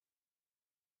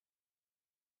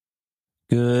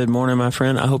Good morning, my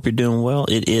friend. I hope you're doing well.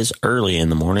 It is early in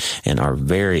the morning and are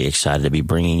very excited to be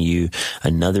bringing you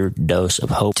another dose of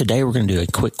hope. Today, we're going to do a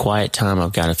quick, quiet time.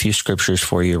 I've got a few scriptures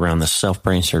for you around the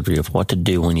self-brain surgery of what to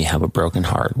do when you have a broken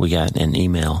heart. We got an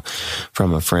email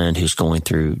from a friend who's going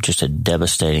through just a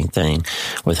devastating thing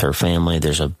with her family.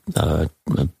 There's a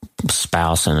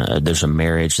spouse and there's a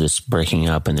marriage that's breaking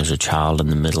up, and there's a child in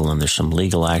the middle, and there's some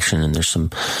legal action, and there's some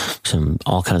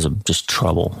all kinds of just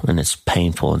trouble, and it's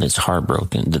painful, and it's heartbroken.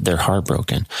 They're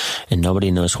heartbroken, and nobody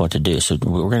knows what to do. So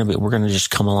we're going to just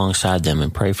come alongside them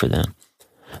and pray for them.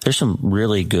 There's some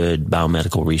really good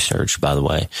biomedical research, by the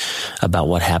way, about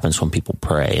what happens when people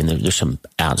pray. And there's some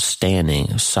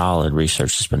outstanding, solid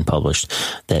research that's been published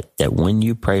that when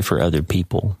you pray for other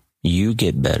people, you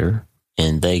get better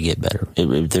and they get better.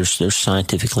 There's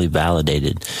scientifically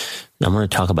validated. I'm going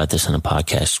to talk about this in a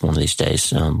podcast one of these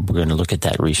days. We're going to look at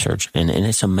that research. And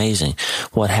it's amazing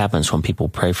what happens when people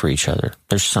pray for each other.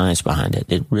 There's science behind it.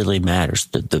 It really matters.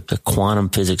 The quantum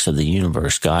physics of the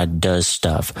universe, God does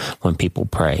stuff when people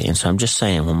pray. And so I'm just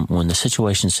saying, when the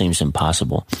situation seems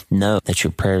impossible, know that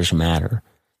your prayers matter.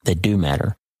 They do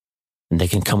matter. And they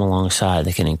can come alongside,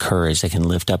 they can encourage, they can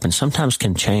lift up, and sometimes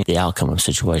can change the outcome of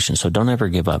situations. So don't ever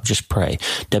give up. Just pray.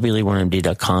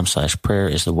 wlee1md.com/prayer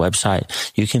is the website.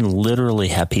 You can literally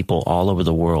have people all over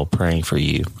the world praying for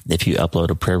you if you upload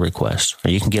a prayer request.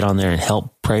 Or you can get on there and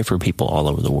help pray for people all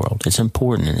over the world. It's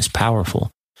important and it's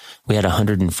powerful. We had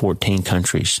 114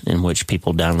 countries in which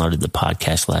people downloaded the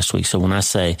podcast last week. So when I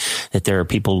say that there are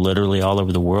people literally all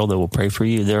over the world that will pray for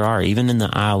you, there are, even in the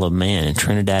Isle of Man, in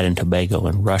Trinidad and Tobago,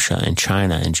 and Russia, and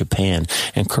China, and Japan,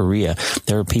 and Korea.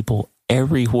 There are people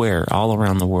everywhere, all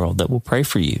around the world, that will pray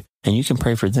for you. And you can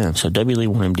pray for them. So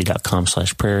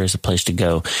wlee1md.com/prayer is a place to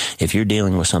go if you're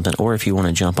dealing with something, or if you want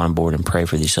to jump on board and pray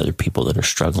for these other people that are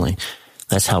struggling.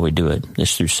 That's how we do it.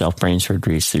 It's through self-brain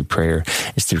surgery. It's through prayer.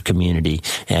 It's through community.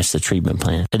 That's the treatment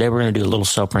plan. Today, we're going to do a little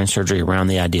self-brain surgery around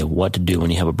the idea of what to do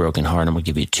when you have a broken heart. I'm going to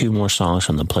give you two more songs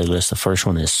from the playlist. The first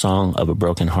one is Song of a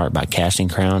Broken Heart by Casting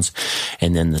Crowns.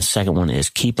 And then the second one is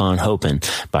Keep On Hoping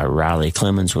by Riley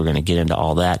Clemmons. We're going to get into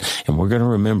all that. And we're going to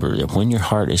remember that when your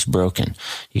heart is broken,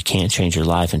 you can't change your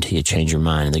life until you change your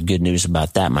mind. And the good news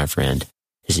about that, my friend,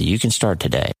 is that you can start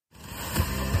today.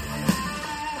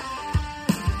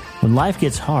 When life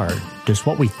gets hard, does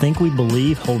what we think we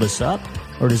believe hold us up,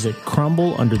 or does it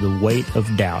crumble under the weight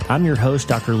of doubt? I'm your host,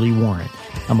 Dr. Lee Warren.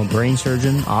 I'm a brain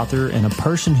surgeon, author, and a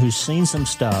person who's seen some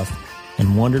stuff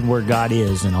and wondered where God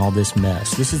is in all this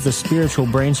mess. This is the Spiritual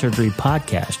Brain Surgery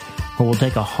Podcast, where we'll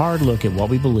take a hard look at what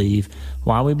we believe,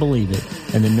 why we believe it,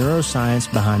 and the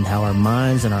neuroscience behind how our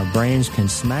minds and our brains can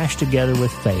smash together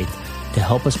with faith to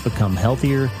help us become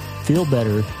healthier, feel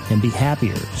better, and be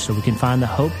happier, so we can find the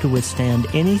hope to withstand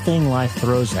anything life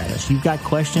throws at us. You've got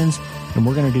questions, and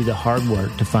we're going to do the hard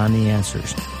work to find the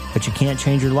answers. But you can't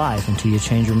change your life until you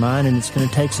change your mind, and it's going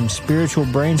to take some spiritual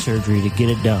brain surgery to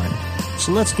get it done.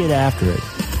 So let's get after it.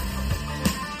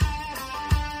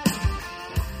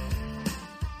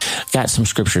 Got some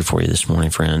scripture for you this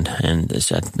morning, friend. And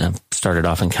I started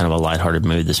off in kind of a lighthearted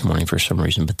mood this morning for some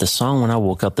reason. But the song when I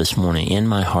woke up this morning in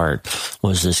my heart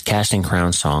was this Casting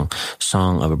Crowns song,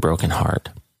 Song of a Broken Heart.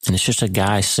 And it's just a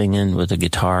guy singing with a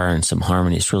guitar and some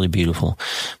harmony. It's really beautiful.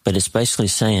 But it's basically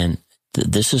saying that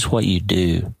this is what you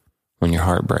do when your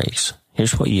heart breaks.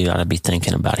 Here's what you ought to be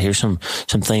thinking about. Here's some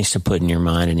things to put in your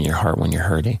mind and in your heart when you're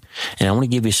hurting. And I want to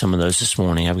give you some of those this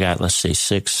morning. I've got,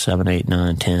 6, 7, 8,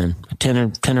 9, 10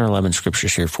 or 11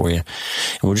 scriptures here for you.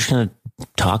 And we're just going to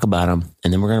talk about them,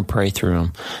 and then we're going to pray through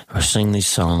them. We'll sing these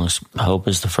songs. Hope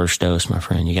is the first dose, my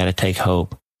friend. You got to take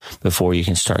hope before you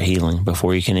can start healing,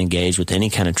 before you can engage with any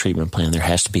kind of treatment plan. There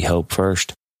has to be hope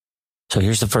first. So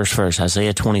here's the first verse,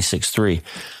 Isaiah 26:3.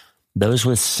 Those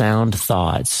with sound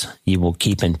thoughts you will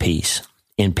keep in peace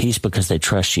because they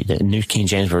trust you. The New King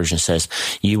James Version says,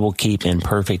 you will keep in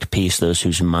perfect peace those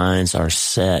whose minds are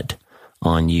set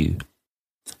on you.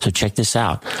 So check this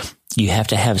out. You have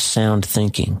to have sound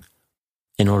thinking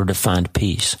in order to find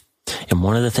peace. And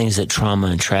one of the things that trauma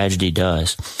and tragedy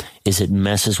does is it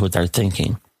messes with our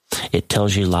thinking. It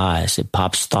tells you lies. It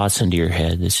pops thoughts into your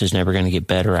head. This is never going to get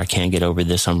better. I can't get over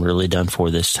this. I'm really done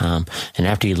for this time. And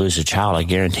after you lose a child, I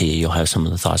guarantee you, you'll have some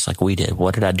of the thoughts like we did.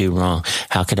 What did I do wrong?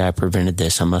 How could I have prevented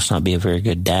this? I must not be a very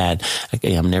good dad.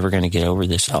 I'm never going to get over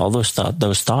this. All those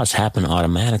thoughts happen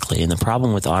automatically. And the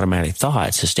problem with automatic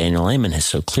thoughts, as Daniel Amen has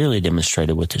so clearly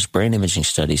demonstrated with his brain imaging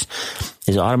studies,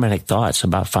 is automatic thoughts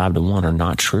about 5 to 1 are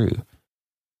not true.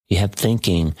 You have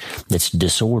thinking that's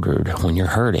disordered when you're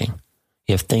hurting.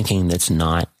 You have thinking that's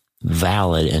not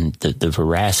valid and the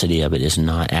veracity of it is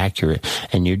not accurate.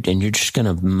 And you're just going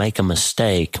to make a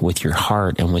mistake with your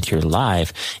heart and with your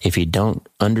life if you don't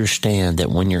understand that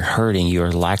when you're hurting, you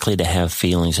are likely to have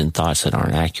feelings and thoughts that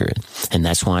aren't accurate. And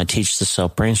that's why I teach the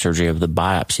self-brain surgery of the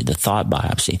biopsy, the thought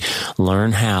biopsy.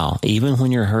 Learn how, even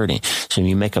when you're hurting. So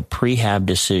you make a prehab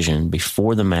decision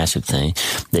before the massive thing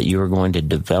that you are going to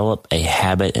develop a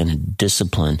habit and a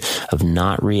discipline of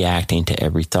not reacting to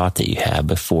every thought that you have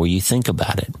before you think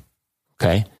about it.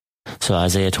 Okay? So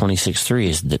Isaiah 26:3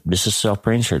 is that this is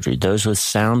self-brain surgery. Those with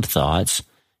sound thoughts,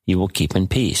 you will keep in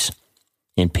peace.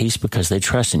 In peace because they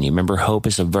trust in you. Remember, hope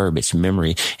is a verb. It's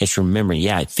memory. It's remembering.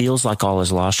 Yeah, it feels like all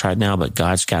is lost right now, but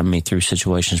God's gotten me through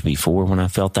situations before when I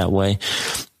felt that way.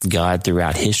 God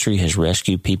throughout history has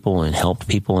rescued people and helped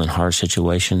people in hard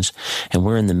situations. And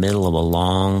we're in the middle of a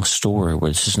long story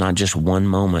where this is not just one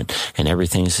moment and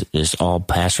everything is all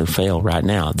pass or fail right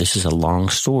now. This is a long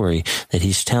story that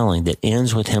he's telling that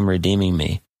ends with him redeeming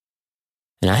me.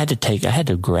 And I had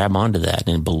to grab onto that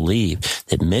and believe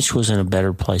that Mitch was in a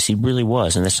better place. He really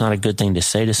was. And that's not a good thing to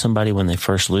say to somebody when they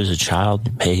first lose a child.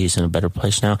 Hey, he's in a better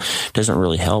place now. It doesn't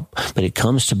really help, but it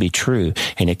comes to be true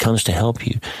and it comes to help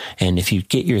you. And if you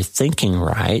get your thinking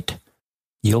right,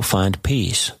 you'll find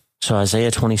peace. So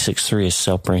Isaiah 26:3 is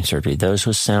self-brain surgery. Those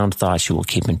with sound thoughts you will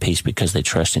keep in peace because they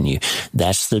trust in you.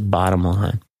 That's the bottom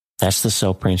line. That's the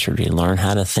self-brain surgery. Learn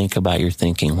how to think about your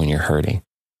thinking when you're hurting.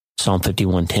 Psalm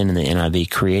 51:10 in the NIV,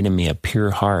 create in me a pure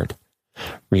heart,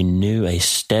 renew a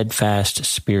steadfast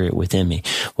spirit within me.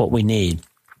 What we need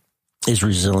is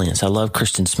resilience. I love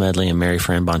Kristen Smedley and Mary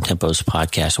Fran Bontempo's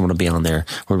podcast. I want to be on there.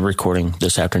 We're recording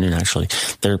this afternoon, actually.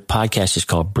 Their podcast is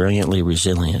called Brilliantly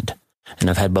Resilient. And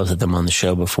I've had both of them on the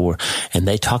show before. And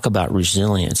they talk about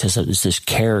resilience as this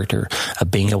character of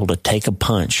being able to take a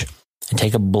punch and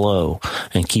take a blow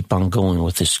and keep on going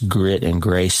with this grit and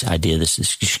grace idea. This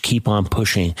is just keep on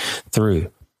pushing through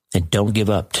and don't give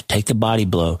up, to take the body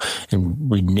blow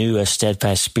and renew a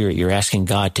steadfast spirit. You're asking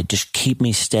God to just keep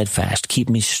me steadfast, keep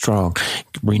me strong,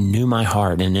 renew my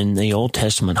heart. And in the Old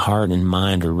Testament, heart and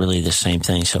mind are really the same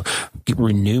thing. So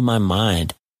renew my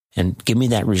mind and give me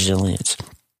that resilience.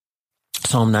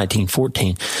 Psalm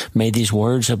 19:14, may these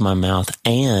words of my mouth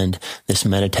and this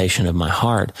meditation of my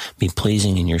heart be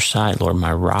pleasing in your sight, Lord,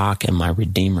 my rock and my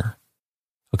redeemer.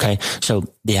 Okay, so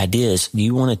the idea is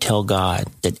you want to tell God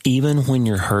that even when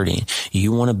you're hurting,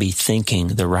 you want to be thinking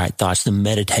the right thoughts, the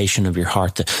meditation of your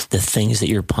heart, the things that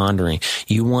you're pondering.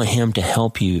 You want him to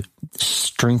help you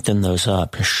strengthen those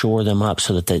up, shore them up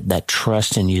so that that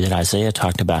trust in you that Isaiah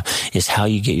talked about is how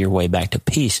you get your way back to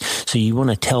peace. So you want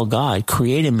to tell God,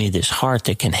 create in me this heart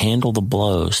that can handle the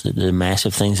blows, the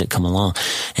massive things that come along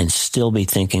and still be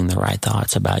thinking the right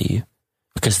thoughts about you.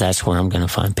 Because that's where I'm going to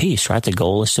find peace, right? The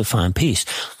goal is to find peace.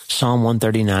 Psalm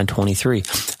 139:23,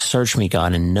 search me,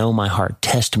 God, and know my heart.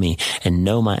 Test me and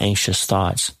know my anxious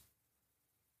thoughts.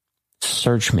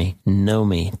 Search me, know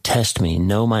me, test me,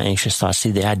 know my anxious thoughts.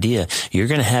 See, the idea, you're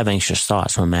going to have anxious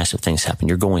thoughts when massive things happen.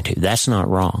 You're going to. That's not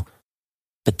wrong.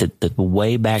 But the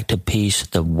way back to peace,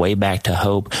 the way back to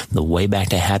hope, the way back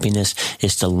to happiness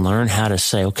is to learn how to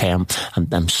say, okay,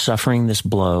 I'm suffering this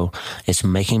blow. It's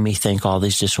making me think all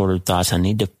these disordered thoughts. I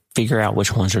need to figure out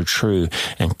which ones are true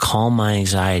and calm my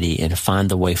anxiety and find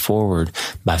the way forward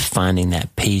by finding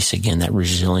that peace again, that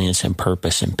resilience and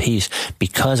purpose and peace.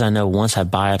 Because I know once I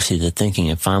biopsy the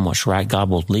thinking and find what's right, God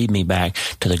will lead me back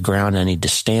to the ground I need to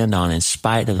stand on in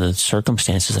spite of the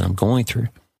circumstances that I'm going through.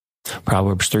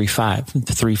 Proverbs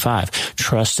 3:5,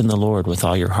 trust in the Lord with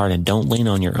all your heart and don't lean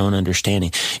on your own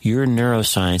understanding. Your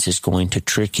neuroscience is going to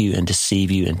trick you and deceive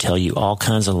you and tell you all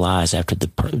kinds of lies after the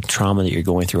trauma that you're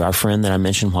going through. Our friend that I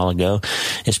mentioned a while ago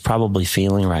is probably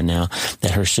feeling right now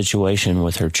that her situation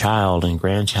with her child and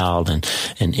grandchild and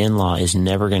in-law is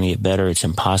never going to get better. It's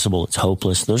impossible. It's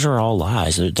hopeless. Those are all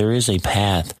lies. There is a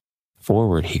path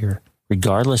forward here.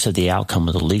 Regardless of the outcome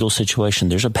of the legal situation,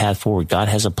 there's a path forward. God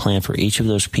has a plan for each of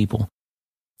those people,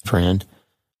 friend.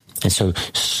 And so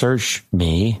search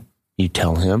me, you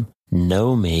tell him,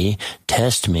 know me,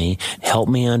 test me, help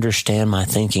me understand my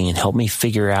thinking and help me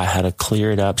figure out how to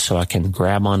clear it up so I can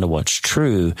grab onto what's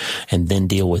true and then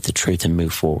deal with the truth and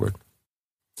move forward.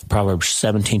 Proverbs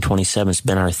 17:27 has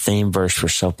been our theme verse for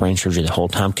self-brain surgery the whole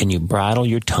time. Can you bridle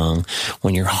your tongue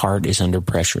when your heart is under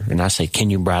pressure? And I say, can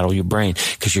you bridle your brain?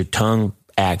 Because your tongue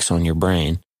acts on your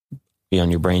brain, on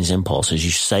your brain's impulses.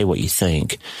 You say what you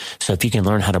think. So if you can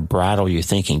learn how to bridle your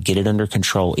thinking, get it under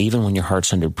control, even when your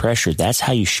heart's under pressure, that's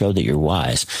how you show that you're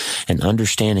wise. And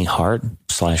understanding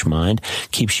heart/mind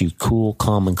keeps you cool,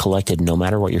 calm, and collected no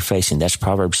matter what you're facing. That's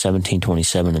Proverbs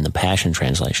 17:27 in the Passion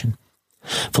Translation.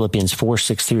 Philippians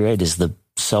 4:6-8 is the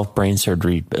self-brain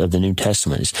surgery of the New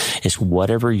Testament. It's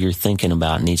whatever you're thinking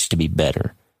about needs to be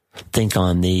better. Think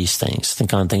on these things.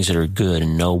 Think on things that are good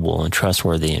and noble and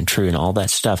trustworthy and true and all that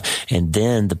stuff. And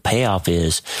then the payoff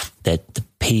is that the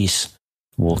peace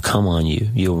will come on you.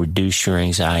 You'll reduce your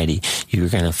anxiety. You're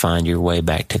going to find your way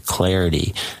back to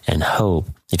clarity and hope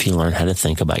if you learn how to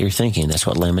think about your thinking. That's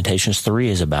what Lamentations 3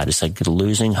 is about. It's like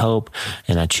losing hope,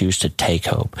 and I choose to take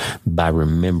hope by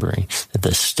remembering that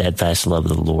the steadfast love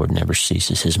of the Lord never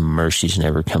ceases. His mercies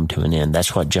never come to an end.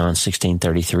 That's what John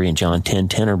 16:33 and John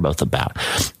 10:10 are both about.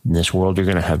 In this world, you're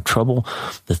going to have trouble.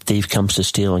 The thief comes to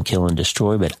steal and kill and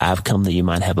destroy, but I've come that you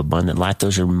might have abundant life.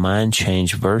 Those are mind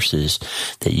change verses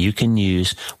that you can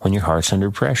use when your heart's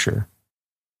under pressure.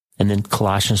 And then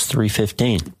Colossians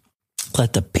 3:15.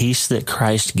 Let the peace that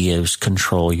Christ gives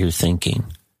control your thinking.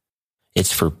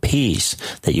 It's for peace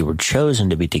that you were chosen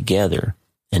to be together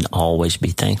and always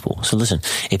be thankful. So listen,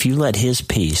 if you let his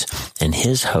peace and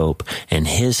his hope and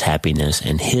his happiness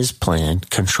and his plan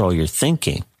control your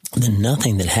thinking, then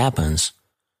nothing that happens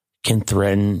can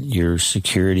threaten your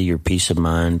security, your peace of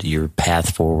mind, your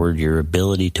path forward, your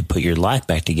ability to put your life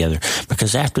back together.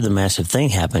 Because after the massive thing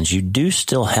happens, you do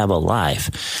still have a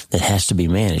life that has to be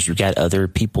managed. You've got other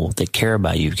people that care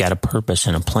about you. You've got a purpose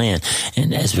and a plan.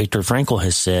 And as Viktor Frankl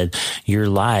has said, your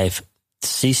life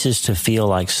ceases to feel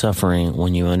like suffering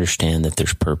when you understand that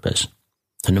there's purpose.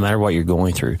 So no matter what you're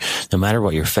going through, no matter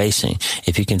what you're facing,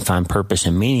 if you can find purpose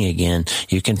and meaning again,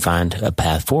 you can find a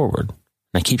path forward.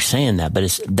 And I keep saying that,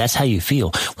 but that's how you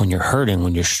feel when you're hurting,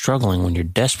 when you're struggling, when you're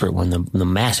desperate, when the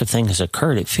massive thing has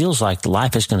occurred. It feels like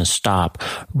life is going to stop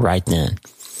right then.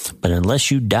 But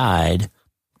unless you died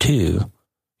too,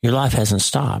 your life hasn't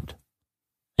stopped.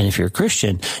 And if you're a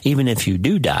Christian, even if you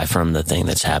do die from the thing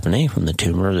that's happening, from the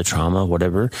tumor, the trauma,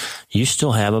 whatever, you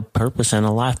still have a purpose and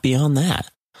a life beyond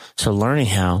that. So learning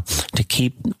how to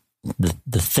keep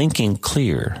the thinking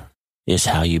clear is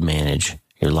how you manage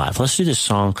your life. Let's do this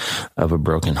Song of a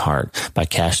Broken Heart by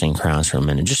Casting Crowns for a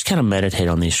minute. Just kind of meditate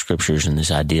on these scriptures and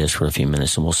these ideas for a few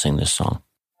minutes, and we'll sing this song.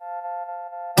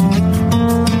 I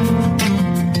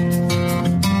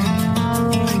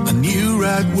knew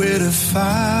right where to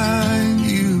find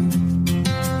you.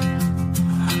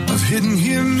 I've hidden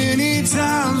here many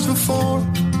times before.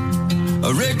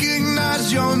 I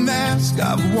recognize your mask,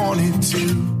 I've wanted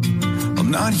to.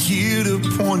 I'm not here to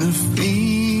point a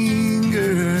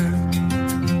finger.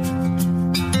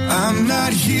 I'm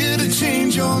not here to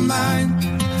change your mind.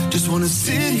 Just want to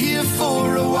sit here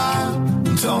for a while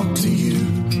and talk to you.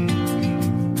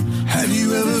 Have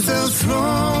you ever felt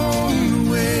thrown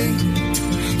away,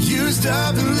 used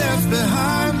up and left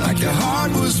behind, like your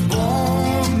heart was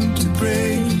born to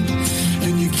break,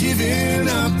 and you're giving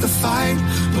up the fight?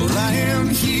 Well, I am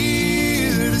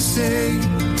here to say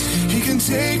he can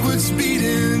take what's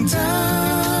beaten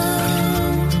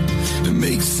down and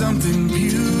make something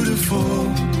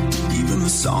beautiful. Even the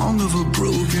song of a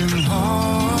broken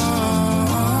heart,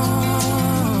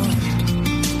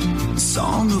 the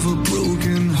song of a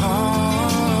broken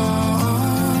heart.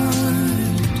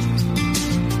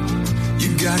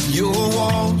 You got your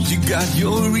walls, you got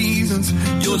your reasons,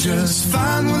 you'll just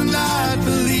find one night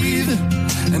believing.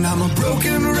 And I'm a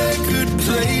broken record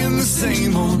playing the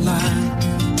same old line.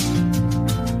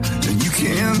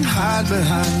 Can't hide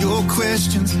behind your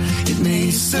questions. It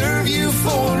may serve you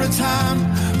for a time,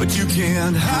 but you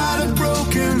can't hide a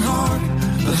broken heart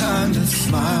behind a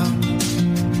smile.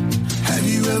 Have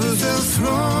you ever felt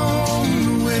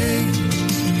thrown away,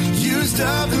 used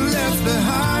up and left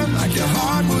behind, like your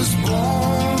heart was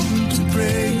born to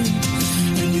break,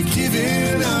 and you're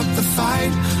giving up the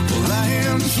fight? Well, I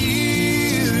am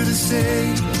here to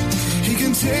say he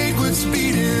can take what's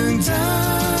beaten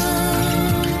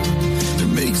down,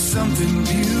 make something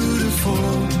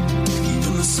beautiful.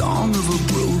 Even the song of a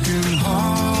broken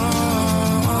heart,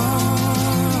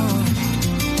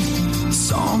 the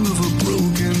song of a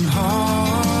broken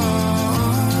heart.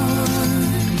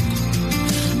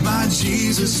 My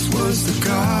Jesus was the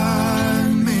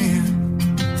God-man.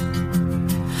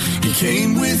 He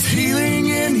came with healing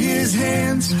in his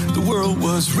hands. The world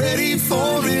was ready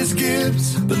for his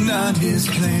gifts, but not his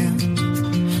plan.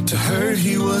 To hurt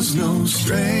he was no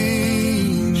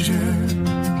stranger,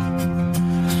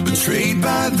 betrayed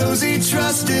by those he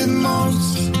trusted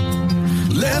most,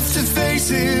 left to face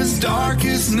his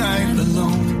darkest night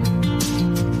alone.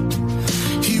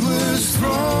 He was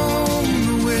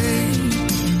thrown away,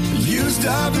 used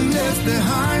up and left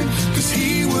behind, 'cause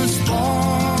he was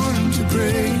born to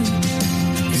break.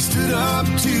 He stood up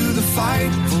to the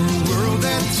fight for a world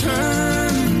that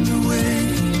turned away.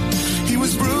 He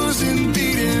was bruised and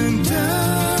beaten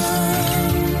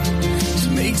down to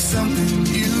make something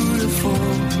new.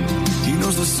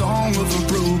 song of a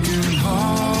broken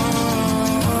heart,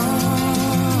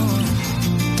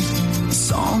 a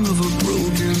song of a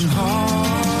broken heart,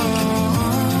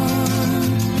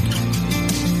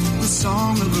 a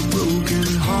song of a broken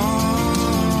heart,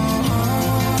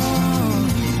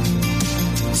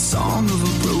 a song of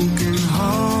a broken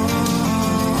heart.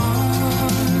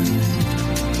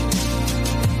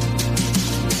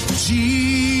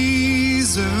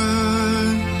 Jesus,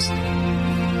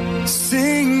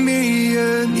 sing me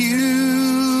a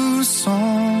new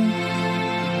song.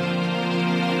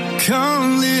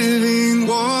 Come living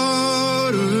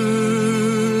water,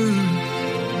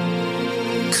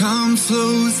 come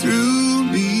flow through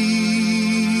me.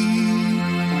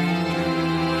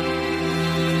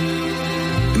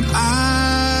 And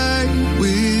I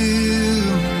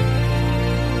will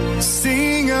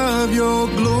sing of your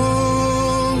glory.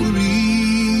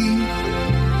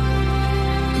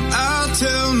 I'll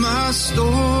tell my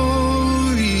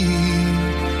story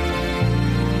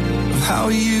of how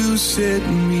you set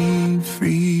me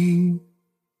free.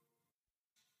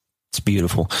 It's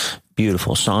beautiful.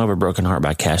 Beautiful. Song of a Broken Heart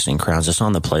by Casting Crowns. It's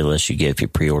on the playlist you get if you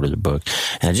pre-order the book.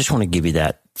 And I just want to give you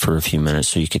that for a few minutes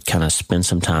so you could kind of spend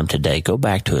some time today. Go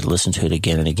back to it, listen to it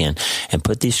again and again, and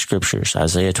put these scriptures,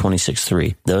 Isaiah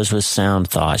 26:3. Those with sound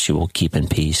thoughts you will keep in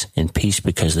peace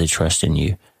because they trust in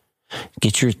you.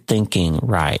 Get your thinking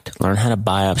right. Learn how to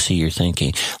biopsy your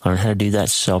thinking. Learn how to do that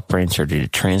self-brain surgery to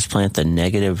transplant the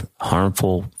negative,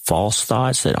 harmful, false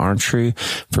thoughts that aren't true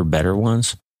for better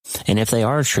ones. And if they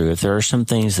are true, if there are some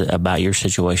things about your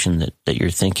situation that you're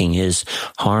thinking is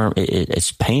harm,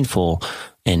 it's painful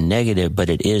and negative, but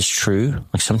it is true.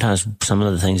 Like sometimes some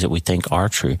of the things that we think are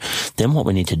true. Then what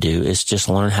we need to do is just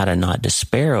learn how to not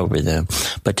despair over them,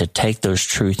 but to take those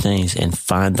true things and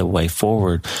find the way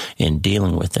forward in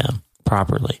dealing with them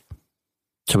properly.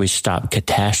 So we stop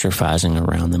catastrophizing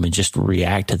around them and just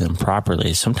react to them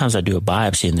properly. Sometimes I do a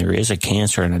biopsy and there is a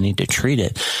cancer and I need to treat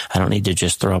it. I don't need to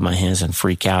just throw up my hands and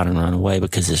freak out and run away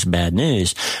because it's bad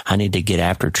news. I need to get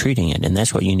after treating it. And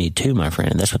that's what you need too, my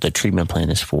friend. And that's what the treatment plan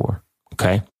is for.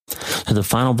 Okay? So the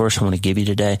final verse I want to give you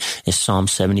today is Psalm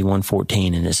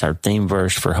 71:14, and it's our theme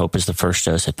verse for Hope is the First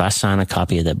Dose. If I sign a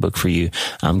copy of that book for you,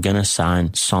 I'm going to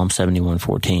sign Psalm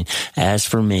 71:14. As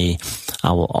for me,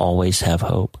 I will always have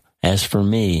hope. As for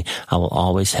me, I will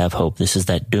always have hope. This is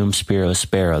that Dum Spiro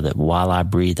Spero, that while I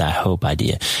breathe, I hope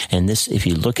idea. And this, if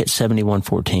you look at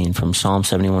 71:14 from Psalm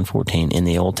 71:14 in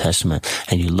the Old Testament,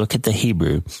 and you look at the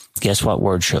Hebrew, guess what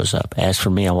word shows up? As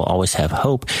for me, I will always have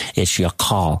hope. It's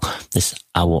yakal. This,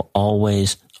 I will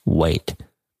always wait.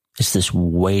 It's this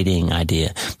waiting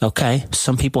idea. Okay,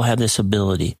 some people have this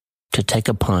ability to take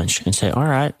a punch and say, all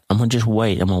right, I'm going to just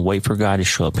wait. I'm going to wait for God to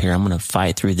show up here. I'm going to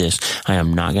fight through this. I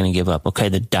am not going to give up. Okay,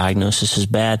 the diagnosis is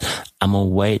bad. I'm going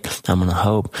to wait. I'm going to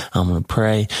hope. I'm going to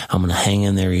pray. I'm going to hang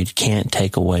in there. You can't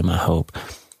take away my hope.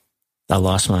 I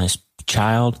lost my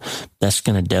child. That's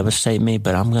going to devastate me,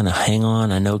 but I'm going to hang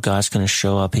on. I know God's going to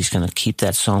show up. He's going to keep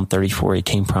that Psalm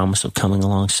 34:18 promise of coming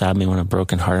alongside me when I'm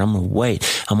broken hearted. I'm going to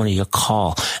wait. I'm going to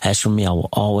call. As for me, I will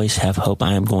always have hope.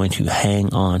 I am going to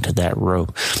hang on to that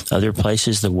rope. Other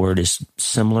places, the word is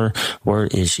similar.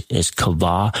 Word is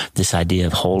kavah, this idea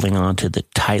of holding on to the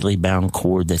tightly bound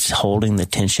cord that's holding the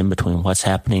tension between what's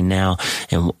happening now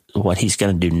and what he's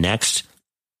going to do next.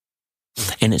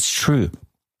 And it's true.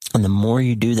 And the more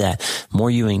you do that,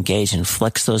 more you engage and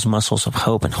flex those muscles of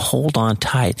hope and hold on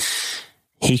tight,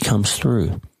 he comes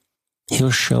through.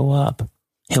 He'll show up.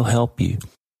 He'll help you.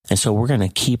 And so we're going to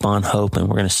keep on hoping.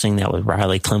 We're going to sing that with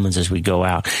Riley Clemens as we go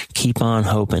out. Keep on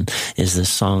hoping is the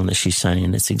song that she's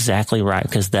singing. It's exactly right,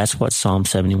 because that's what Psalm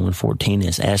 71:14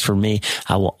 is. As for me,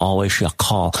 I will always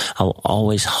call. I will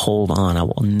always hold on. I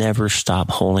will never stop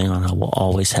holding on. I will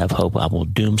always have hope. I will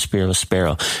Dum Spiro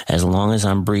Spero. As long as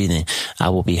I'm breathing, I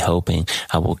will be hoping.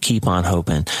 I will keep on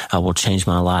hoping. I will change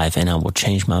my life and I will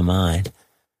change my mind.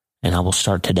 And I will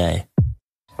start today.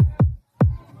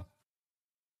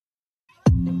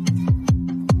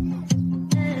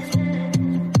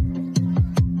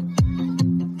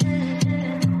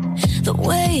 The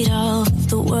weight of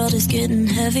the world is getting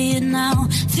heavier now.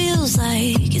 Feels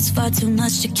like it's far too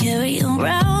much to carry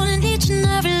around. And each and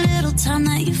every little time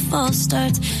that you fall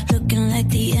starts looking like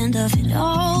the end of it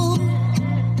all.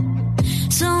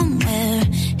 Somewhere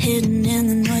hidden in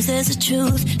the noise there's a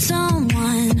truth,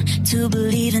 someone to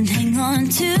believe and hang on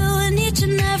to. And each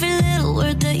and every little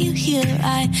word that you hear,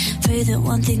 I pray that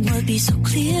one thing would be so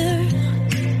clear.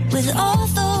 With all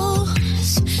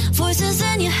those voices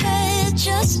in your head,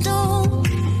 just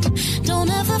don't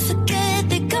ever forget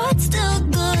that God's still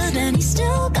good and He's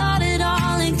still got it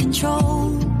all in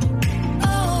control.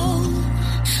 Oh,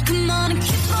 come on and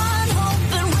keep on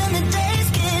hoping.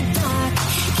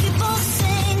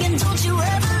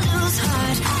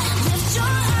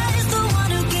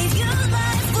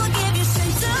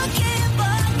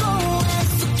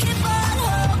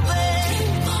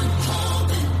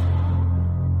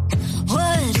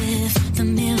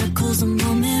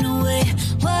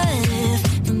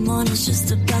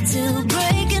 just about to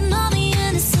break, and all the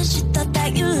innocence you thought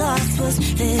that you lost was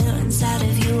there inside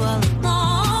of you all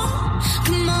along.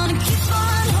 Come on and keep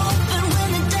on hoping when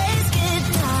the days get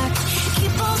dark.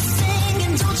 Keep on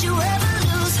singing, don't you ever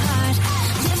lose heart.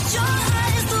 Lift your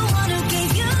eyes, the one who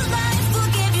gave you life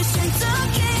will give you strength to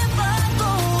keep on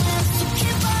going. So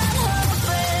keep on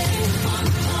hoping.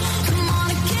 Come on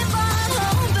and keep on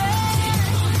hoping.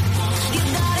 You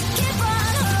gotta keep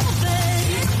on hoping.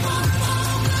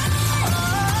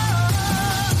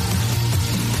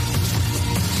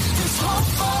 There's hope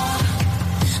for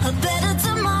a better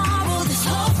tomorrow. There's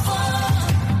hope for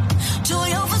joy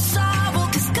over sorrow,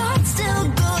 'cause God's still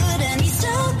good and He's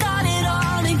still got it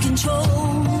all in control.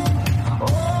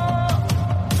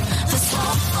 There's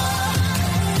hope for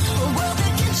a world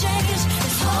that can change.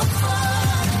 There's hope for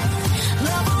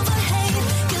love over hate,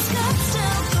 'cause God's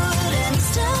still good and He's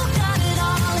still got it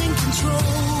all in control.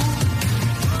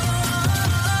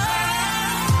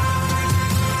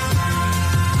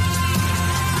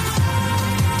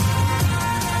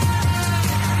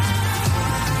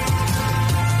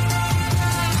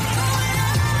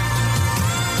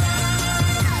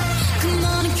 Come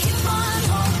on and keep on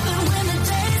hoping when the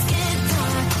days get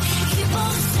dark. Keep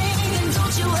on singing,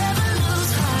 don't you ever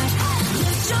lose heart.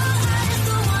 Lift your eyes,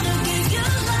 the one who gave you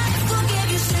life will give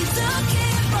you strength to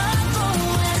keep on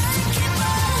going. Keep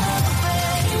on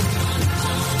hoping.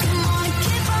 Come on and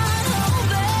keep on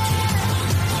hoping.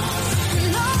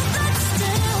 And all that's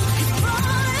still, His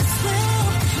promise will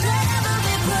never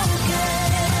be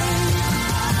broken.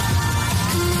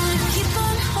 Come on and keep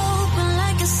on hoping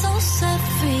like your soul set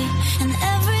free. And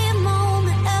every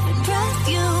moment, every breath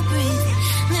you breathe,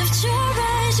 lift your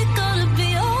eyes, you're gonna be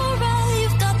alright.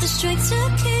 You've got the strength to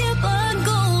keep on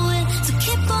going. So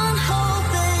keep on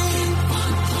hoping.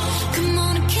 Come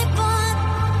on and keep on.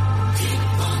 Keep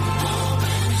on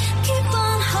hoping. Keep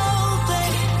on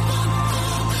hoping.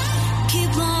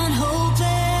 Keep on hoping.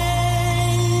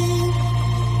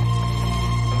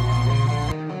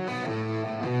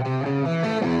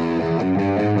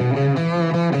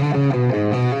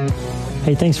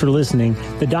 Hey, thanks for listening.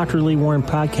 The Dr. Lee Warren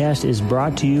podcast is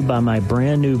brought to you by my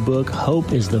brand new book,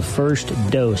 Hope is the First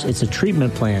Dose. It's a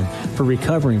treatment plan for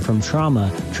recovering from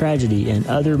trauma, tragedy, and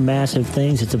other massive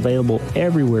things. It's available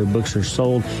everywhere books are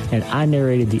sold, and I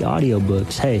narrated the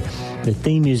audiobooks. Hey, the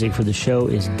theme music for the show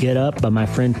is Get Up by my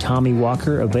friend Tommy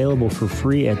Walker, available for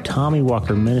free at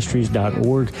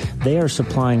TommyWalkerMinistries.org. They are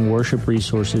supplying worship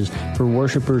resources for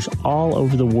worshipers all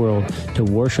over the world to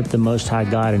worship the Most High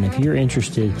God. And if you're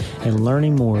interested in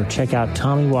learning more, check out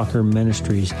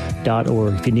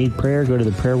TommyWalkerMinistries.org. If you need prayer, go to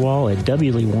the prayer wall at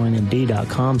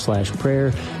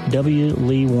wleewarrenmd.com/prayer,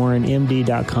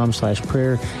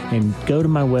 wleewarrenmd.com/prayer, and go to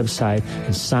my website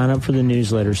and sign up for the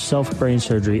newsletter, Self-Brain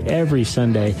Surgery, every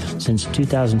Sunday since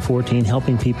 2014,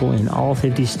 helping people in all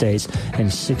 50 states and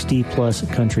 60-plus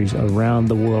countries around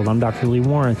the world. I'm Dr. Lee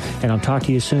Warren, and I'll talk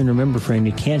to you soon. Remember, friend,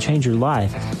 you can't change your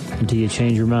life until you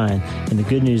change your mind. And the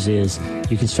good news is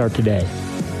you can start today.